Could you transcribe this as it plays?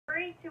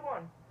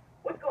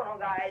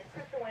guys,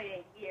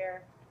 Kristen88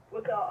 here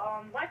with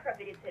a Minecraft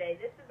video today.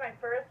 This is one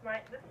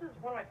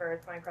of my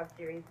first Minecraft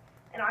series,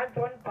 and I'm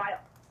joined by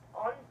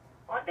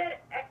Undead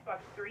Xbox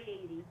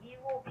 380. He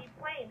will be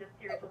playing this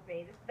series with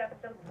me. This is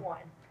episode 1.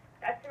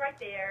 That's him right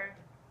there.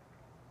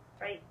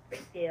 Right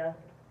there.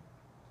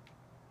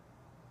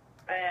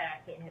 I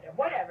can't hit him.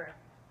 Whatever.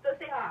 So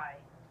say hi.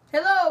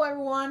 Hello,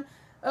 everyone.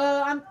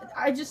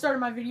 I just started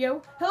my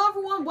video. Hello,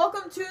 everyone.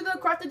 Welcome to the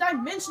Crafted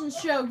Dimensions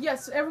show.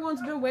 Yes,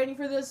 everyone's been waiting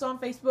for this on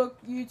Facebook,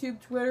 YouTube,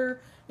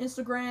 Twitter,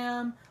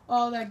 Instagram,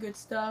 all that good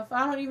stuff.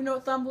 I don't even know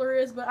what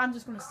Tumblr is, but I'm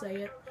just going to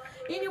say it.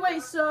 Anyway,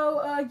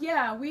 so,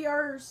 yeah, we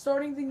are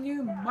starting the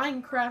new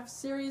Minecraft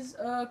series,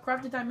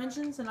 Crafted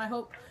Dimensions, and I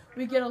hope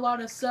we get a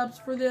lot of subs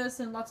for this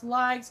and lots of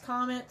likes,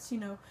 comments, you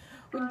know.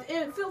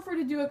 And feel free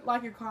to do it,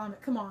 like your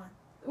comment. Come on.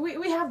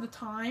 We have the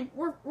time.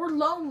 We're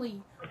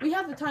lonely. We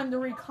have the time to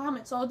read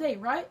comments all day,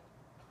 right?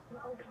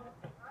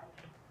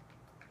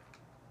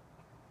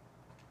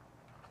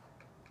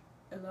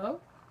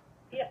 Hello?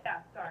 Yeah,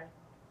 sorry.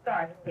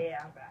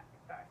 Yeah, I'm back.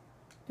 Sorry.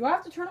 Do I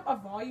have to turn up my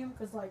volume?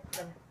 Because, like,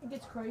 it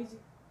gets crazy.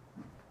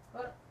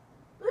 But,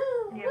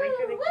 Yeah, make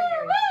sure they can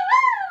hear you.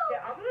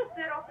 Yeah, I'm gonna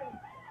set off and...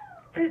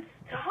 Dude,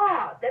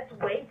 stop! That's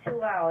way too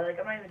loud. Like,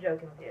 I'm not even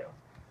joking with you.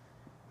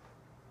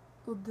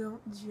 Well,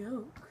 don't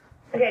joke.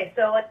 Okay,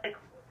 so, like,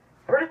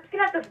 we're just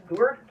gonna have to...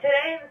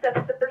 Today, in this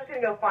episode, we're just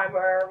gonna go find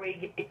where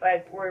we get,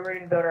 like, where we're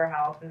gonna build our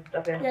house and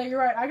stuff. And Yeah, you're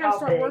right. I gotta how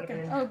start big working.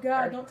 and- Oh,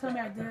 God, don't tell me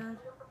I did.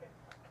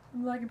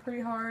 I'm lagging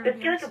pretty hard. Just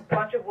get, like, a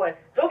bunch of wood.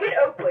 Don't get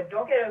oak wood.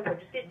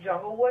 Just get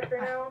jungle wood for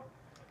now.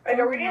 Like,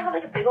 are we gonna have,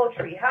 like, a big old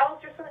tree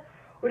house or something?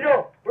 Well,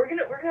 no, we're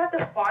gonna have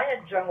to find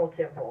a jungle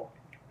temple.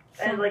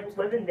 And, like,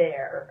 live in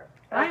there.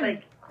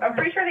 I'm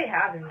pretty sure they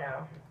have them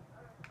now.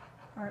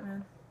 Alright,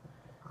 man.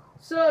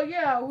 So,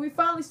 yeah, we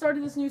finally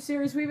started this new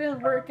series. We've been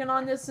working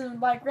on this,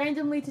 and, like,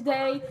 randomly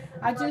today,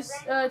 I just,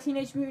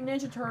 Teenage Mutant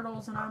Ninja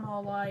Turtles, and I'm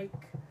all like,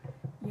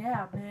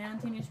 yeah, man,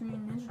 Teenage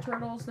Mutant Ninja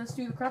Turtles, let's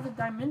do the Crafted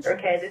Dimensions.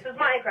 Okay, this is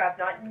Minecraft,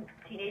 not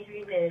Teenage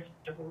Mutant Ninja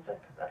Turtles.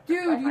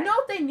 Dude, you know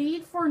what they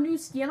need for a new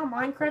skin on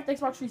Minecraft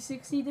Xbox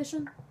 360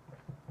 edition?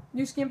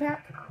 New skin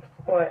pack?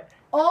 What?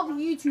 All the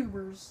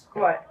YouTubers.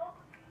 What?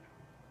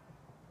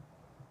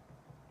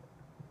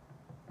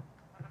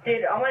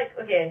 Dude, I'm like,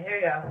 okay, here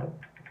you go.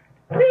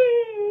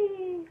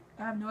 Whee!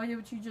 I have no idea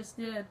what you just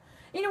did.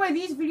 Anyway,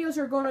 these videos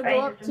are going to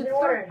go up to...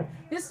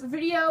 This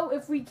video,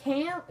 if we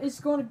can, is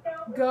going to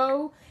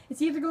go...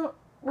 It's either going...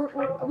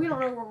 we don't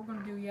know what we're going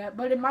to do yet,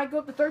 but it might go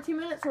up to 13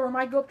 minutes or it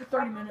might go up to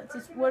 30 minutes.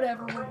 It's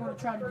whatever we're going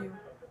to try to do.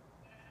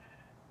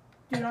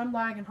 Dude, I'm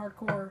lagging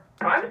hardcore.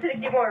 I'm just going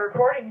to keep on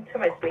recording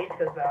until my space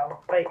goes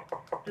out. Like,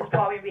 just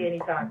probably be any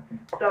time.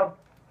 So,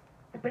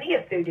 when you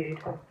get food,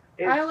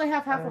 dude. I only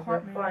have half a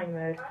heart, man. Flying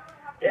mode.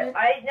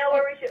 I know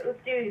where we should...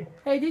 Let's do...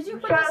 Hey, did you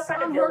put this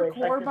on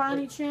hardcore by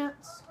any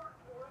chance?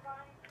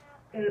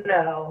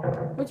 No.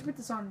 What'd you put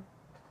this on?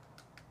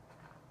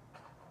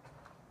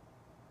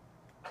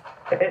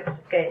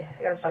 Okay,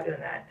 I gotta stop doing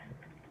that.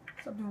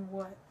 Stop doing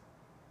what?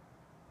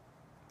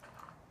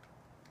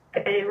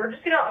 Okay, I'm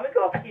gonna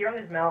go up here on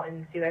this mountain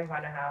and see if I can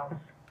find a house.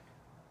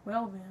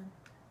 Well, man.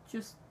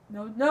 Just...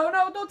 No,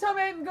 don't tell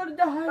me I'm gonna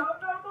die. No,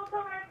 don't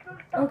tell me I'm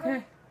gonna die.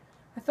 Okay.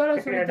 I thought I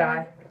was gonna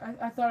die.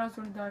 I thought I was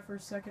gonna die for a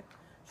second.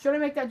 Should I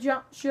make that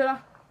jump? Should I?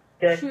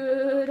 Good.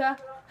 Should I?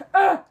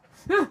 Yeah.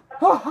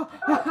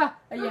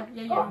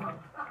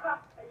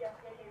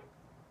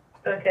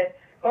 Okay.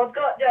 Well, let's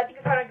go. Yeah, I think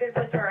I found a good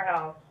place for our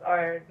house.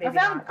 Or maybe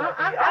I found.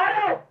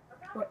 not.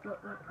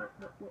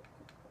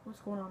 What's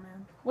going on,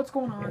 man? What's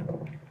going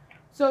on?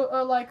 So, I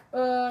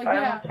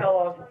yeah. almost fell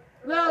off.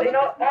 No, you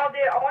know,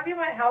 I want to be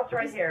my house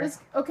right here.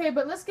 Okay,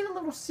 but let's get a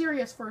little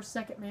serious for a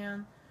second,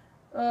 man.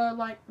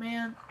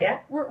 Man.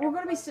 Yeah. We're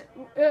gonna be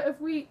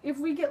if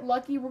we get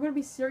lucky, we're gonna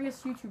be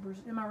serious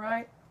YouTubers. Am I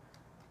right?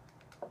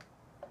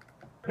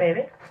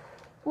 Maybe.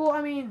 Well,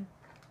 I mean,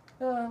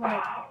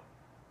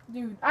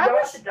 dude, I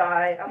wish to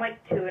die. I'm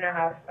like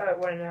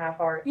 1.5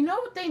 heart. You know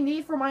what they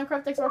need for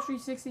Minecraft Xbox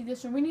 360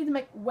 edition? We need to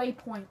make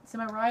waypoints. Am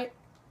I right?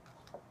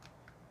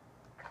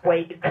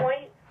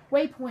 Waypoint?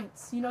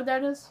 Waypoints. You know what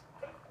that is?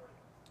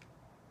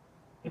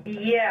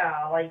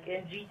 Yeah, like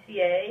in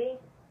GTA.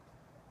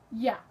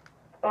 Yeah.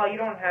 Oh, you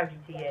don't have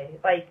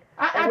GTA. Like,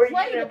 I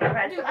played it.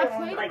 Dude, I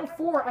played it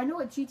before. I know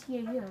what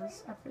GTA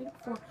is. I played it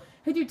before.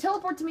 Hey, dude,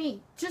 teleport to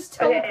me. Just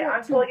teleport to me.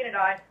 I'm totally gonna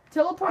die.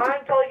 Teleport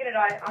I'm totally gonna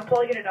die.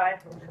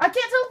 I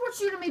can't teleport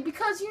you to me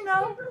because, you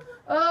know,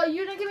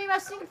 you didn't give me my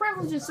sneaker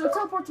privileges, so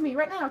teleport to me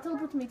right now.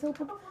 Teleport to me.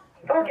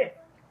 Okay.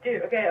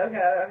 Dude, okay, I'm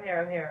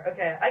here.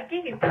 Okay, I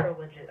gave you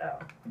privileges.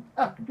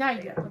 Oh, now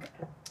you do. Okay.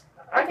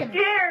 I'm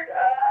scared.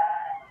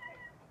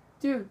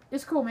 Dude,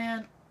 it's cool,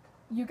 man.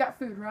 You got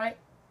food, right?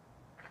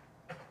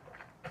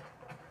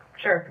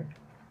 Sure.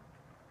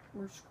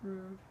 We're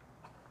screwed.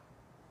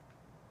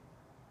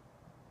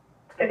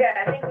 Okay,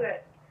 I think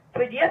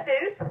Wait, do you have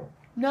food?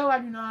 No, I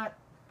do not.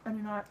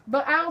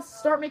 But I'll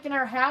start making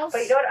our house.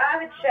 But you know what? I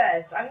have a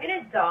chest. I'm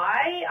gonna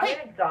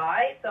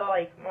die. So,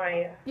 like,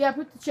 my... Yeah,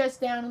 put the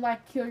chest down and,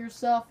 like, kill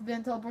yourself,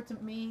 then teleport to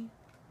me.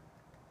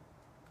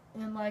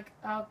 and like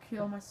I'll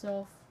kill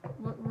myself.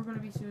 We're gonna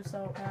be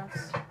suicidal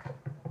paths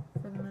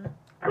for the minute.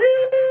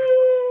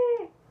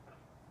 Whee!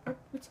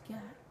 What you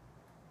got?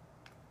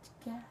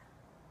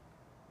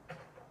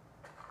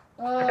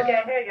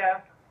 Okay, here you go.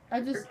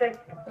 I just Take-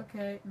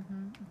 okay.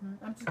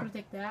 I'm just gonna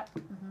take that.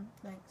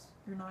 Thanks.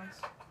 You're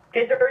nice.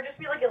 Okay, so we're just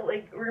be like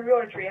we're gonna be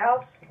on a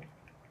treehouse.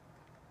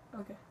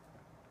 Okay.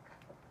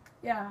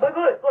 Yeah. Look,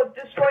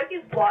 destroy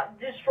these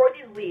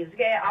leaves,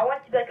 okay? I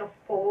want to be like a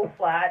full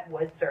flat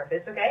wood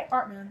surface, okay?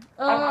 Alright, man.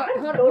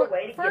 I'm gonna build a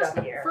way to get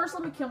up here. First,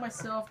 let me kill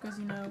myself because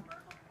you know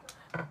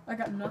I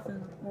got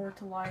nothing more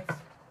to life.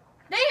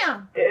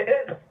 Damn!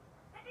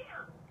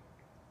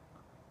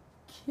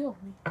 Kill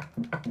me.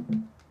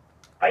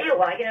 Are you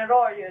lagging at all,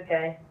 or are you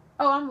okay?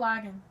 Oh, I'm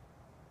lagging.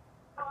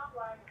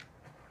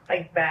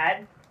 Like,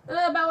 bad?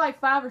 About like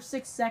 5 or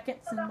 6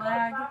 seconds in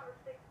lag.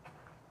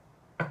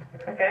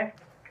 Okay.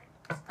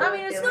 I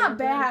mean, it's not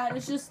bad.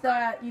 It's just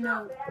that, you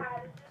know.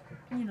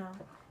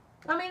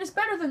 I mean, it's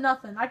better than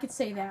nothing. I could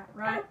say that,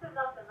 right?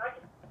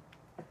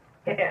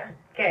 Yeah.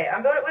 Okay,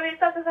 I'm going. Wait,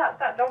 stop.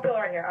 Don't build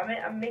right here.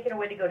 I'm making a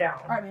way to go down.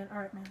 Alright, man.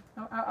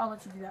 I'll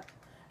let you do that.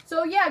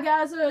 So, yeah,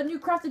 guys, new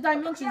Crafted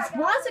Dimensions.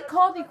 Why is it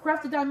called the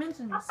Crafted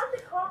Dimensions?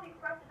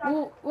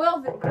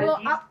 Well,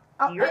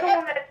 You're the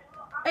one that.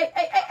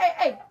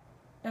 Hey.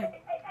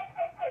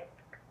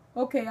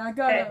 Okay,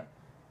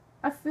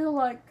 I feel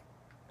like,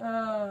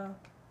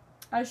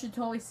 I should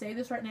totally say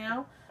this right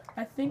now.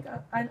 I think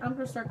I'm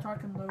gonna start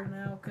talking low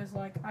now, because,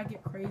 like, I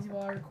get crazy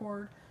while I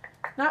record.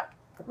 Not,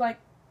 like,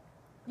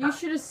 you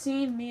should have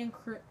seen me and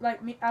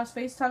I was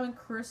FaceTiming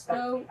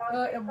Christo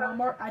at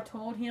Walmart. I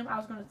told him I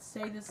was gonna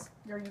say this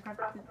during the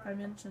Crafted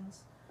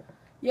Dimensions.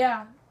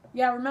 Yeah,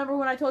 remember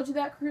when I told you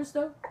that,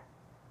 Christo?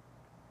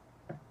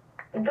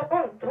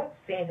 Don't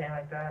say anything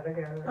like that.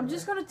 Okay. I'm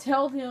just gonna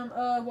tell him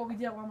what we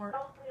did at Walmart.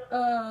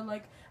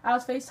 Like I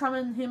was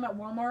FaceTiming him at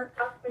Walmart,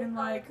 and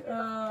like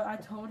I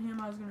told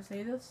him I was gonna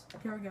say this.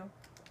 Here we go,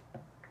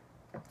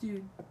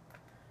 dude.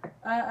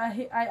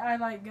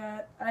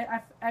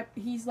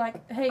 He's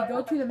like, hey,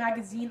 go to the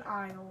magazine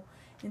aisle,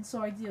 and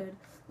so I did.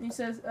 And he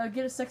says,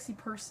 get a sexy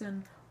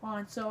person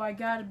on. So I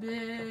got a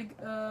big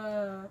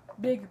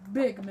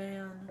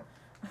man,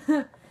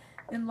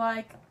 and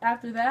like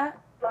after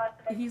that.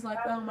 He's like,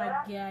 oh my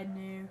god,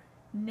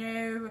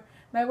 no,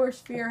 my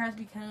worst fear has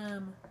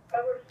become.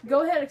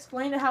 Go ahead,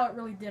 explain how it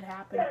really did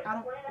happen. I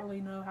don't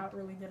really know how it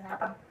really did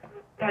happen.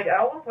 Like,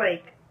 I was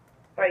like,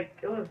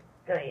 it was,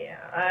 yeah,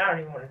 I don't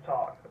even want to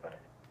talk about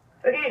it.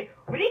 Okay,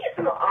 we need to get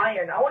some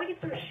iron. I want to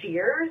get some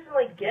shears and,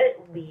 like, get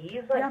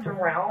leaves, like, Yeah,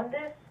 surround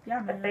this.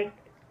 Yeah, man. Like,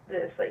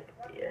 this, like,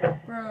 yeah.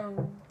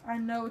 Bro, I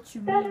know what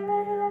you mean,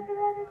 man.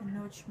 I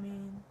know what you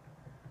mean.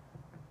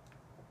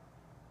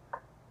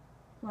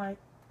 Like,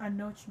 I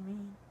know what you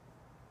mean.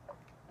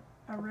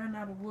 I ran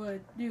out of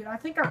wood. Dude, I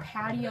think our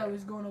patio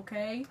is going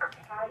okay.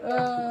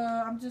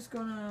 I'm just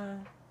gonna...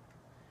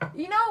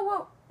 You know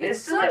what?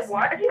 It's like,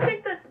 why did you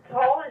pick the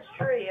tallest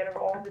tree out of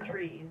all the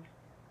trees?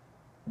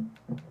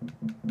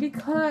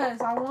 Because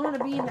I want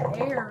to be in the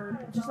air.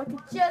 Just like I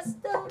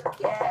just don't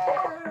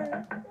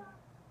care.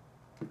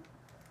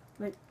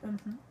 Wait,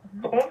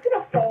 Someone's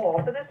gonna fall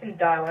off of this and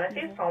die. When I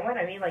say someone,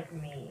 I mean, like,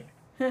 me.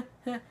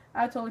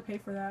 I'd totally pay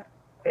for that.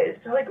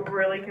 It's just, like,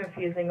 really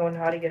confusing on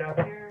how to get up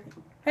here.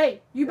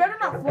 Hey, you better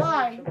not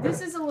fly.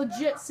 This is a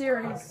legit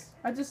series.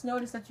 I just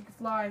noticed that you can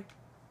fly.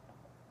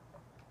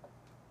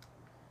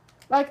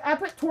 Like, I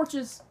put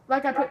torches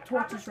right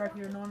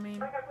here, know what I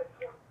mean?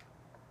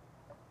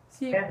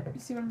 See, Yeah. You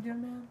see what I'm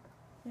doing, man?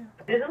 Yeah.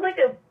 This is, like,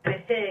 a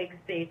big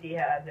safety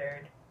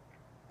hazard.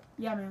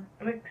 Yeah, man.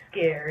 I'm, like,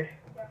 scared.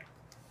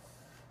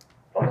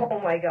 Oh,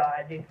 my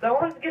God, dude.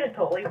 Someone's gonna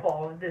totally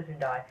fall off this and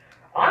die.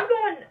 I'm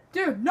going...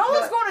 Dude, no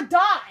one's going to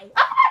die!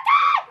 Oh, my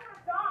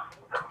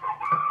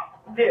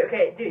God! Dude,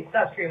 okay, dude,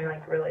 stop screaming,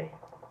 like, really.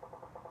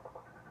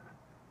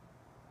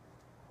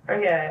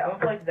 Okay, I'm gonna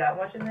put, like, that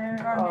much in there.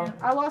 Alright, man.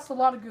 I lost a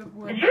lot of good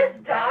wood. Did you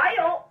just die?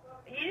 Oh,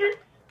 you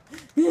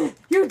just...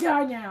 You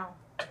die now.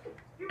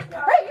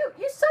 Hey,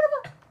 you son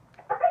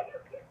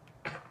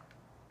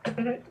of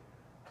a...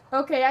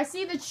 Okay, I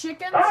see the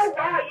chickens. Oh,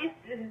 wow,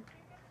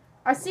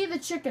 I see the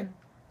chicken.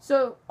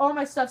 So, all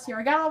my stuff's here.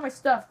 I got all my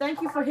stuff.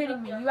 Thank you for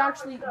hitting me. You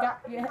actually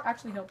helped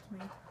me.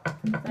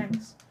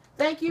 Thanks.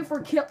 Thank you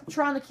for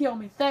trying to kill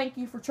me. Thank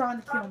you for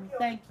trying to kill me.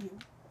 Thank you.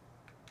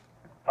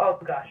 Oh,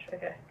 gosh,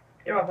 okay.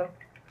 You're welcome.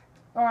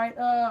 Alright,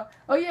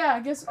 oh yeah,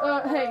 I guess,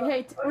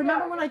 hey,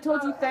 remember when I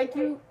told you thank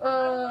you?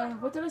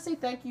 What did I say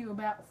thank you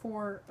about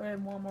for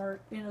in Walmart?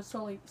 You know, it's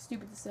totally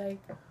stupid to say.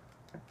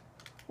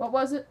 What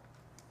was it?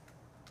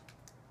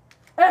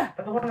 I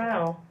don't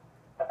know.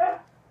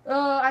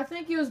 I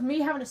think it was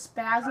me having a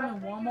spasm in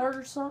Walmart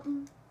or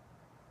something.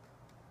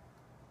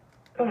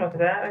 Come on,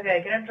 that.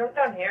 Okay, can I jump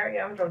down here?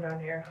 Yeah, I'm gonna jump down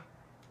here.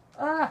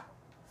 Ah.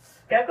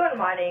 Can I go to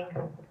mining?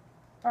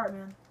 Alright,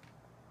 man.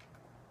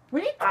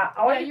 We need.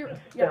 I want to use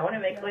stone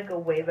and make like a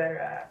way better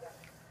axe.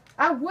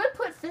 I would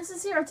put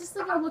fences here. I just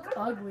think it would look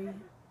ugly.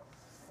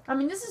 I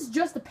mean, this is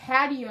just a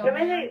patio.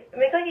 Make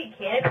like a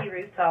canopy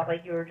rooftop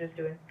like you were just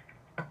doing.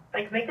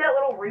 Like, make that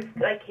little roof,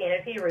 like,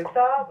 canopy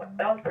rooftop.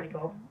 That was pretty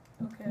cool.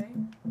 Okay.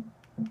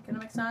 Can I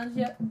make signs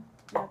yet?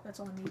 Yeah, that's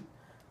all I need.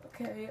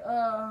 Okay,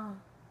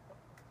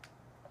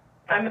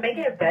 I'm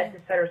making a bed to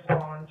set our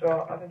spawn,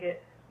 so I can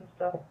get some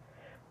stuff.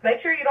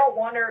 Make sure you don't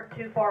wander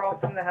too far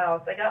off from the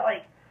house. I got,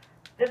 like,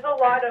 there's a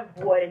lot of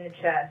wood in the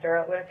chest,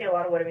 or when I say a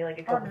lot of wood, I mean, like,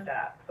 a couple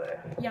stacks, so.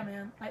 Yeah,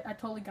 man, I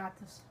totally got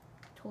this.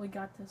 Totally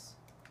got this.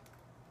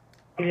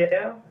 You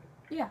do?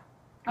 Yeah.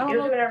 I don't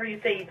know. Whenever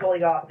you say you totally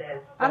got this.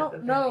 I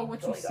don't know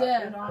what you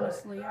said,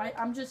 honestly.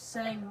 I'm just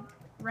saying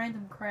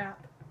random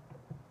crap.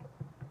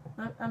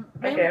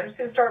 Okay, I'm just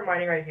gonna start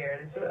mining right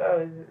here.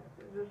 Is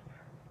this...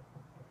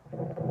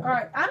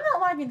 Alright, I'm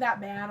not liking that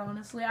bad,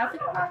 honestly. I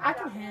think I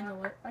can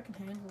handle it. I can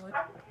handle it.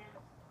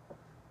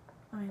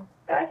 I mean,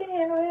 I can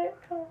handle it.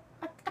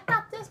 I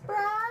got this, bro.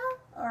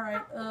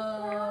 Alright,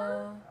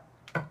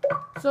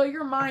 so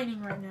you're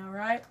mining right now,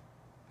 right?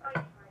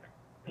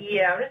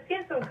 Yeah, I'm just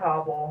getting some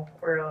cobble,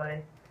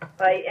 really.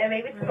 Like, and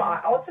maybe some,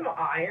 I want some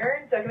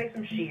iron so I can make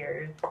some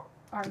shears.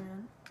 Alright,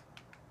 man.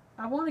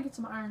 I want to get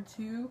some iron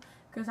too,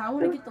 because I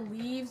want to get the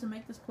leaves and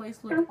make this place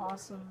look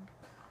awesome.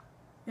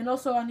 And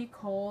also, I need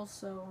coal,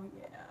 so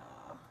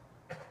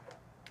yeah.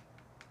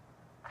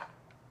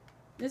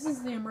 This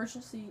is the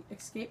emergency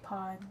escape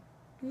pod.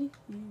 Alright,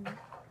 man.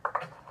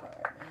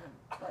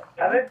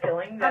 I have a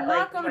feeling that, I'm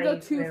not going to go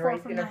too far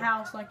from the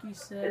house, like you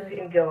said. It's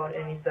going to go in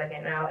any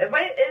second now.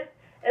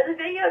 If the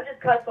video just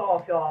cuts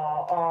off,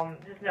 y'all,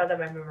 just know that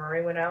my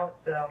memory went out,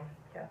 so,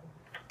 yeah.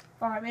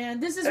 Alright, man,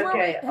 this is where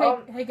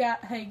we,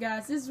 hey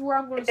guys, this is where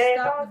I'm going to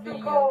stop the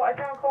video. I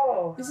found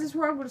coal. This is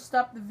where I'm going to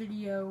stop the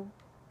video.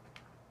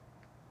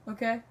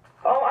 Okay?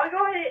 I'm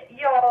going to,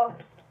 y'all,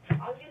 I'm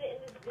going to end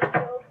this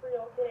video for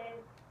y'all today.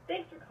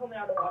 Thanks for coming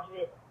out and watching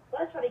it.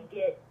 Let's try to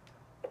get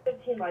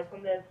 15 likes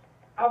on this.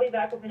 I'll be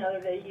back with another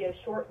video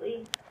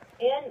shortly,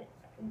 and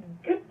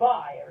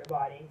goodbye,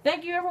 everybody.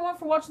 Thank you, everyone,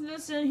 for watching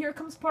this, and here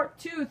comes part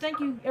 2. Thank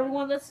you,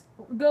 everyone. Let's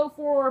go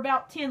for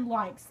about 10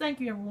 likes. Thank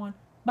you, everyone.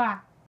 Bye.